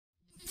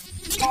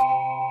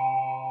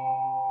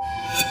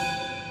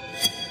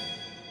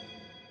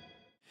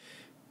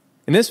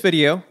In this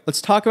video,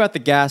 let's talk about the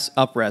gas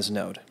upres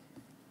node.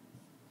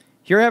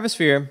 Here I have a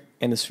sphere,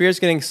 and the sphere is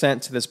getting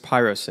sent to this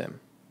pyro sim.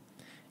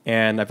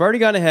 And I've already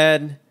gone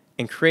ahead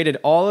and created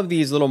all of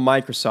these little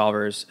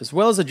microsolvers, as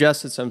well as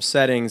adjusted some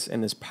settings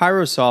in this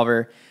pyro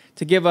solver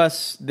to give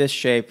us this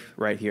shape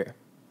right here.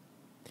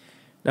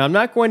 Now I'm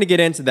not going to get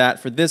into that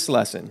for this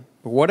lesson,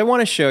 but what I want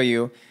to show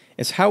you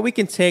is how we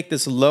can take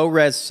this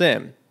low-res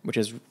sim, which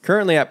is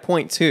currently at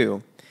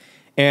 0.2,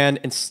 and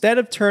instead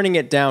of turning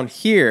it down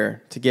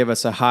here to give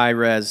us a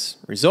high-res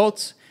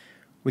result,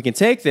 we can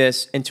take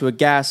this into a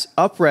gas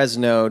upres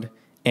node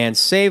and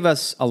save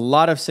us a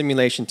lot of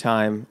simulation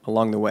time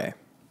along the way.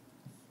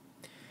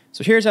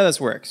 So here's how this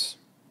works.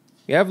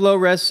 We have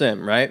low-res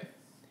sim, right?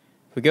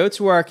 We go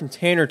to our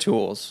container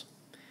tools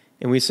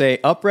and we say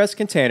upres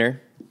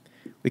container.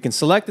 We can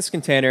select this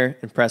container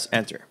and press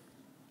enter.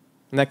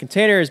 And that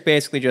container is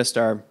basically just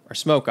our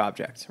smoke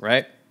object,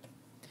 right?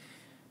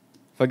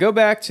 If I go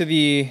back to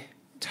the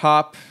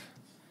top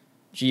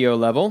geo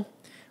level,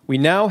 we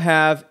now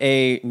have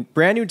a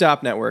brand new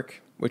DOP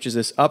network, which is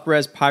this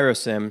upres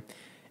pyrosim,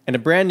 and a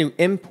brand new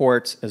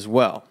import as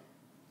well.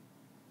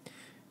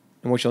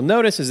 And what you'll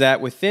notice is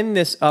that within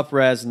this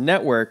upres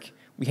network,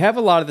 we have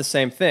a lot of the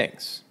same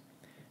things.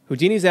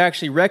 Houdini's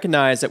actually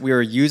recognized that we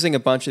were using a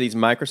bunch of these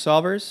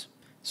microsolvers,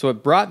 so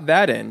it brought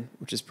that in,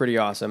 which is pretty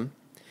awesome.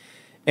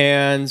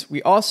 And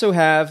we also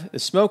have the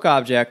smoke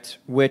object,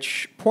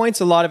 which points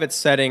a lot of its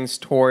settings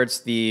towards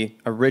the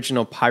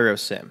original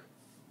pyrosim.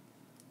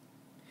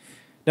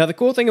 Now the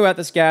cool thing about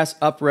this gas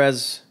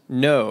upres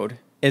node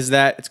is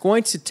that it's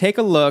going to take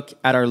a look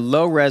at our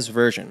low-res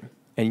version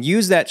and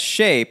use that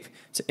shape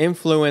to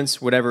influence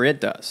whatever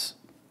it does.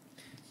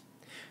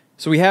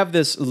 So we have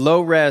this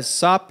low-res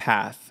SOP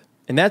path,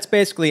 and that's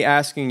basically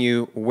asking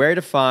you where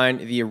to find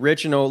the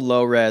original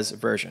low-res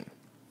version.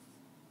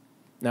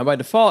 Now by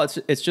default,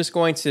 it's just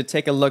going to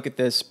take a look at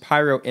this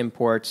pyro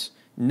import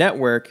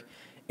network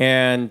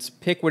and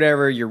pick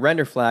whatever your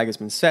render flag has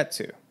been set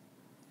to.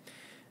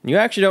 And you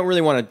actually don't really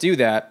want to do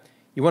that.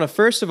 You want to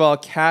first of all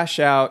cache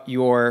out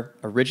your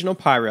original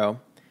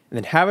pyro and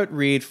then have it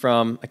read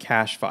from a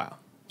cache file.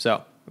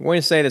 So I'm going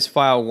to say this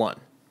file 1.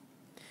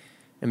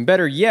 And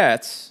better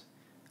yet,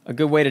 a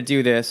good way to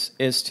do this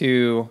is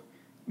to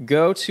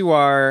go to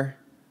our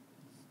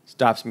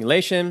stop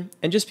simulation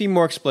and just be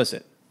more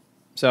explicit.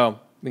 So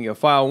we can go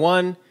file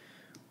 1,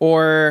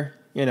 or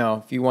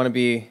if you want to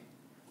be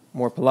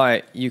more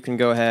polite, you can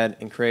go ahead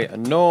and create a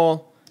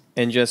null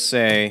and just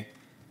say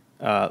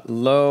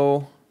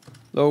low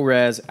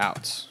res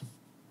out,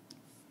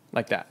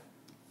 like that.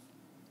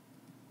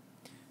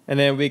 And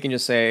then we can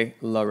just say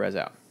low res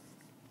out.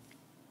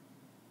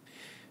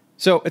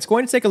 So it's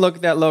going to take a look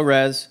at that low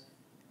res.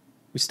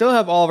 We still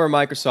have all of our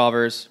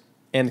microsolvers,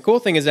 and the cool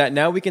thing is that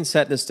now we can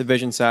set this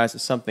division size to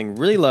something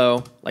really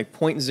low, like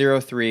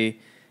 0.03,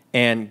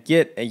 and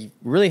get a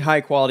really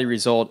high quality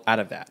result out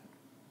of that.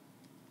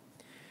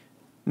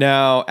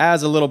 Now,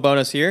 as a little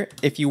bonus here,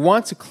 if you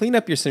want to clean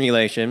up your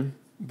simulation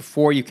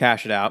before you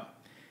cache it out,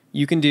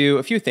 you can do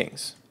a few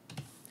things.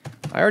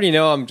 I already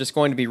know I'm just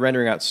going to be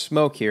rendering out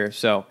smoke here,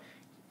 so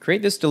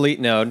create this delete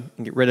node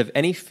and get rid of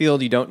any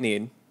field you don't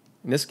need.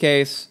 In this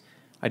case,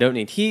 I don't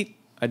need heat,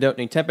 I don't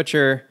need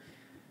temperature.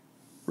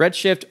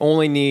 Redshift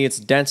only needs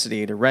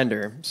density to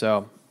render, so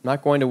I'm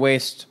not going to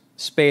waste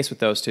space with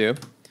those two.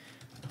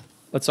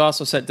 Let's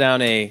also set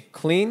down a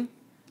clean,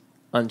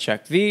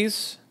 uncheck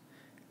these,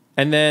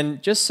 and then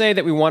just say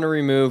that we want to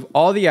remove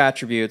all the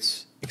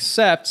attributes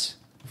except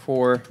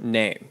for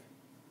name.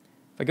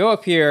 If I go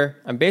up here,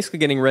 I'm basically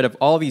getting rid of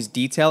all these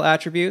detail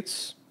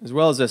attributes, as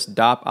well as this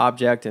DOP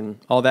object and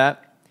all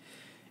that.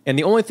 And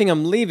the only thing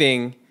I'm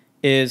leaving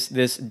is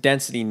this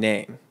density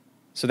name,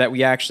 so that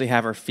we actually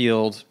have our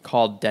field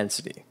called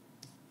density.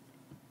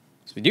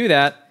 So we do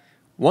that.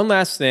 One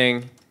last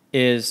thing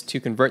is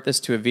to convert this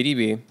to a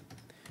VDB.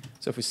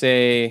 So if we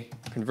say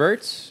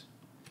convert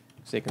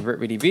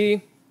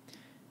VDB,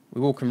 we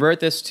will convert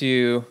this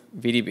to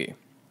VDB.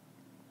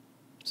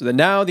 So that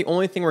now the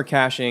only thing we're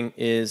caching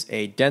is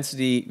a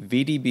density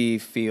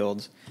VDB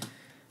field.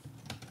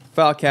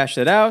 File cache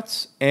that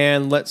out,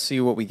 and let's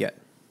see what we get.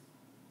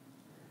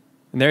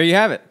 And there you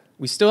have it.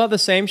 We still have the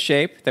same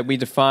shape that we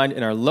defined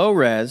in our low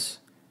res,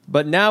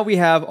 but now we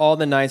have all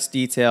the nice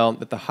detail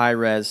that the high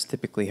res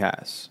typically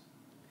has.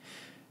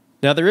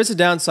 Now there is a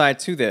downside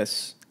to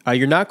this.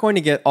 You're not going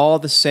to get all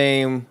the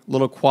same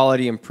little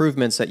quality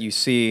improvements that you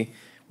see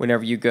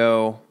whenever you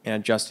go and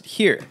adjust it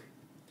here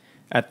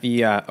at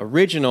the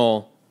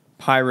original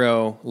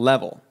pyro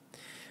level.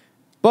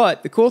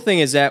 But the cool thing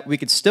is that we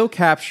could still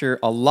capture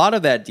a lot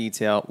of that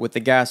detail with the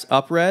gas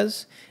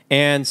upres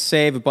and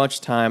save a bunch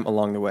of time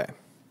along the way.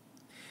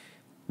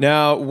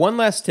 Now, one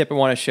last tip I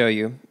want to show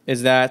you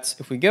is that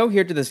if we go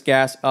here to this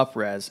gas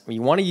upres, we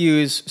want to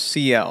use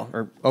CL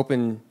or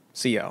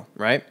OpenCL,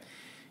 right?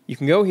 You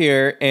can go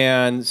here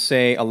and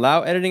say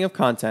allow editing of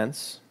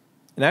contents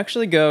and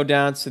actually go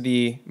down to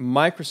the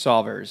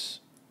microsolvers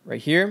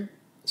right here,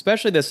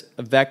 especially this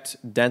vect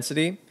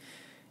density,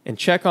 and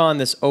check on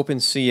this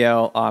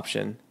OpenCL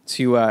option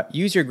to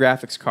use your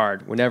graphics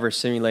card whenever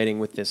simulating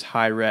with this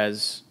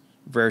high-res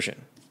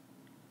version.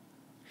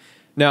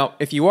 Now,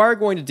 if you are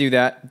going to do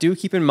that, do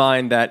keep in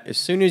mind that as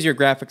soon as your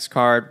graphics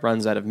card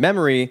runs out of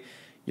memory,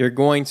 you're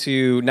going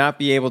to not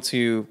be able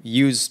to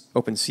use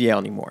OpenCL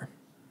anymore,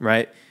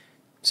 right?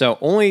 So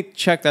only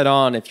check that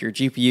on if your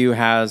GPU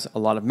has a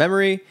lot of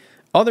memory.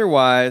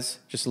 Otherwise,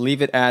 just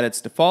leave it at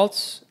its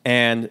defaults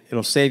and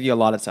it'll save you a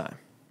lot of time.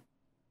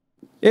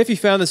 If you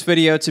found this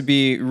video to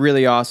be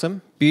really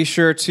awesome, be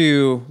sure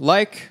to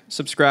like,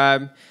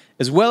 subscribe,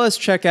 as well as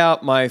check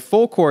out my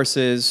full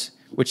courses,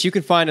 which you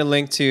can find a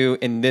link to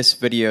in this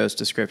video's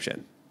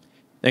description.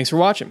 Thanks for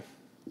watching.